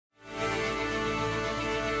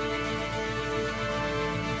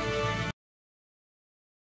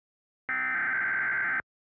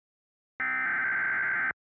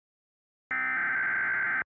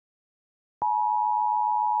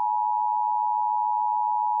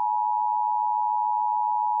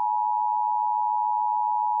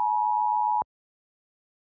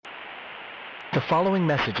The following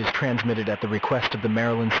message is transmitted at the request of the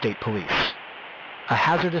Maryland State Police. A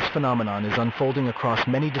hazardous phenomenon is unfolding across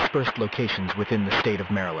many dispersed locations within the state of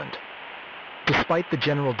Maryland. Despite the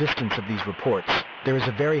general distance of these reports, there is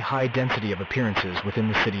a very high density of appearances within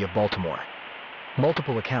the city of Baltimore.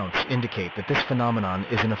 Multiple accounts indicate that this phenomenon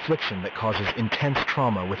is an affliction that causes intense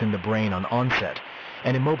trauma within the brain on onset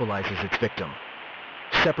and immobilizes its victim.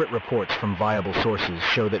 Separate reports from viable sources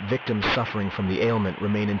show that victims suffering from the ailment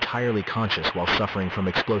remain entirely conscious while suffering from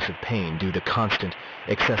explosive pain due to constant,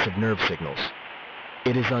 excessive nerve signals.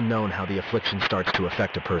 It is unknown how the affliction starts to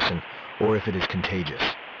affect a person, or if it is contagious.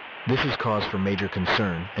 This is cause for major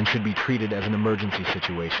concern and should be treated as an emergency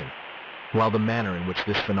situation. While the manner in which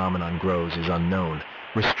this phenomenon grows is unknown,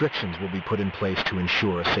 restrictions will be put in place to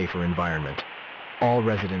ensure a safer environment. All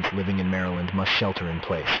residents living in Maryland must shelter in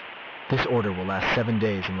place. This order will last 7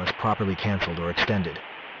 days unless properly canceled or extended.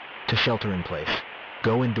 To shelter in place,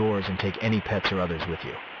 go indoors and take any pets or others with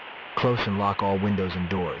you. Close and lock all windows and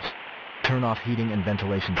doors. Turn off heating and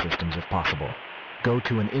ventilation systems if possible. Go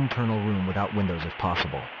to an internal room without windows if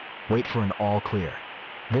possible. Wait for an all clear.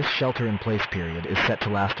 This shelter-in-place period is set to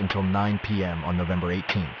last until 9 p.m. on November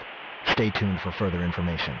 18th. Stay tuned for further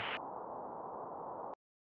information.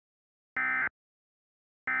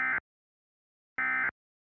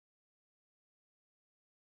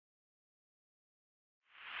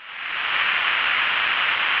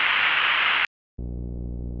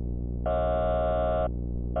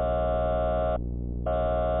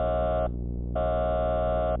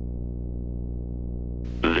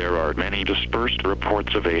 There are many dispersed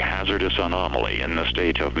reports of a hazardous anomaly in the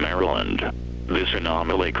state of Maryland. This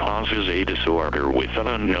anomaly causes a disorder with an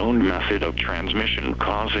unknown method of transmission,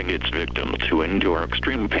 causing its victim to endure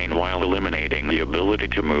extreme pain while eliminating the ability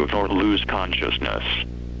to move or lose consciousness.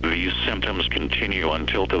 These symptoms continue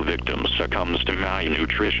until the victim succumbs to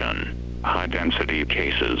malnutrition. High-density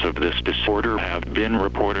cases of this disorder have been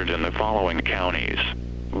reported in the following counties: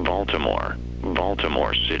 Baltimore,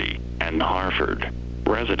 Baltimore City, and Hartford.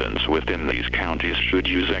 Residents within these counties should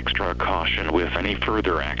use extra caution with any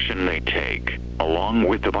further action they take, along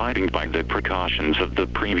with abiding by the precautions of the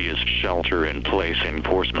previous shelter-in-place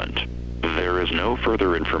enforcement. There is no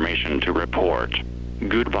further information to report.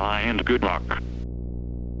 Goodbye and good luck.